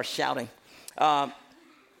 she's gonna start shouting. But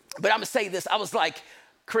I'm gonna say this. I was like,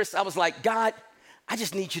 Chris, God, I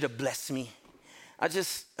just need you to bless me. I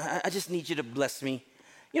just need you to bless me.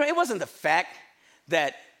 It wasn't the fact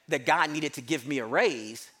that God needed to give me a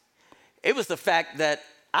raise. It was the fact that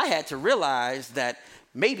I had to realize that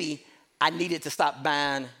maybe I needed to stop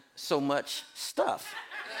buying so much stuff.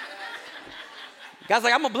 God's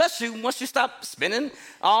like, I'm gonna bless you once you stop spending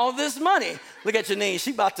all this money. Look at Janine,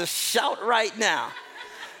 she about to shout right now.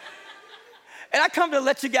 And I come to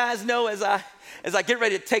let you guys know as I get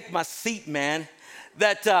ready to take my seat, man,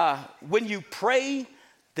 that when you pray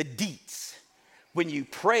the deeds, when you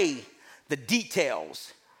pray the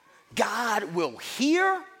details, God will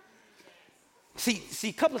hear. See,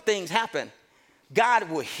 a couple of things happen. God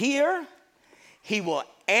will hear, he will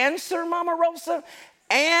answer, Mama Rosa,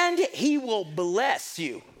 and he will bless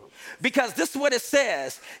you. Because this is what it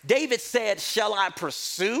says. David said, shall I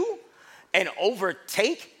pursue and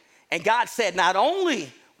overtake? And God said, not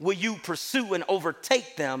only will you pursue and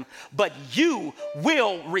overtake them, but you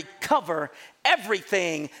will recover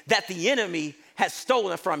everything that the enemy has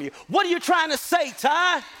stolen from you. What are you trying to say,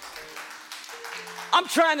 Ty? I'm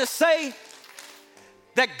trying to say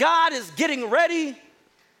that God is getting ready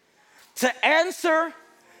to answer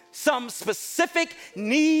some specific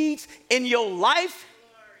needs in your life,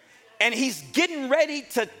 and he's getting ready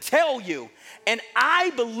to tell you. And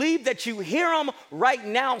I believe that you hear him right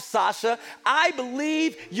now, Sasha. I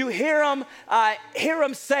believe you hear him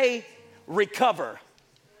say, recover.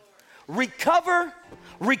 Recover,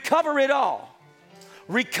 recover it all.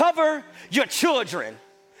 Recover your children.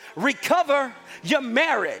 Recover your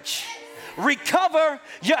marriage. Recover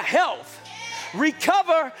your health.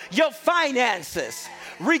 Recover your finances.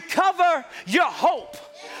 Recover your hope.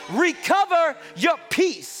 Recover your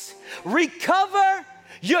peace. Recover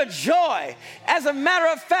your joy. As a matter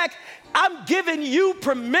of fact, I'm giving you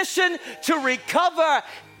permission to recover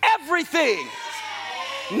everything.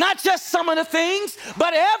 Not just some of the things,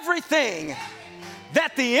 but everything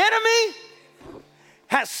that the enemy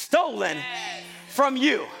has stolen from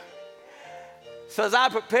you. So as I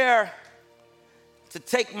prepare to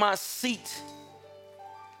take my seat,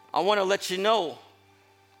 I want to let you know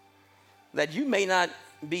that you may not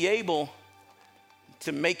be able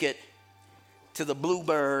to make it to the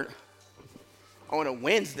Bluebird on a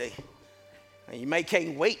Wednesday. And you may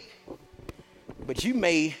can't wait, but you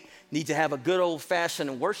may need to have a good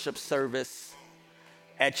old-fashioned worship service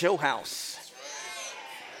at your house.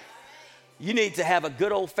 You need to have a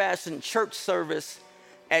good old-fashioned church service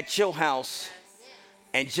at your house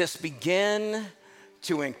and just begin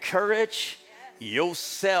to encourage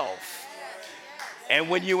yourself. And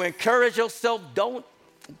when you encourage yourself, don't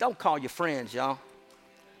call your friends, y'all.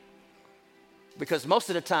 Because most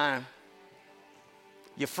of the time,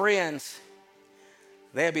 your friends,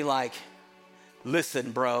 they'll be like,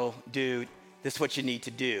 listen, bro, dude, this is what you need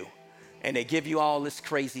to do. And they give you all this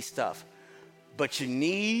crazy stuff. But you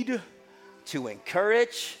need to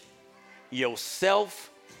encourage yourself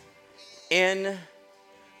in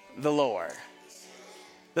the Lord.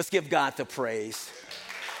 Let's give God the praise.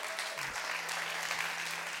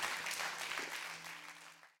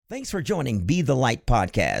 Thanks for joining Be the Light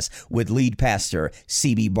podcast with lead pastor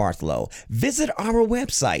C.B. Bartholow. Visit our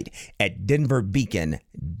website at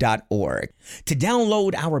denverbeacon.org. To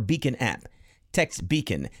download our Beacon app, text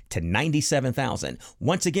Beacon to 97,000.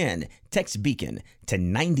 Once again, text Beacon to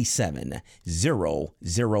 97000.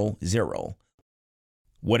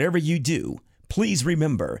 Whatever you do, please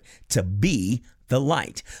remember to be the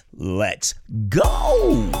light. Let's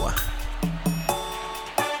go!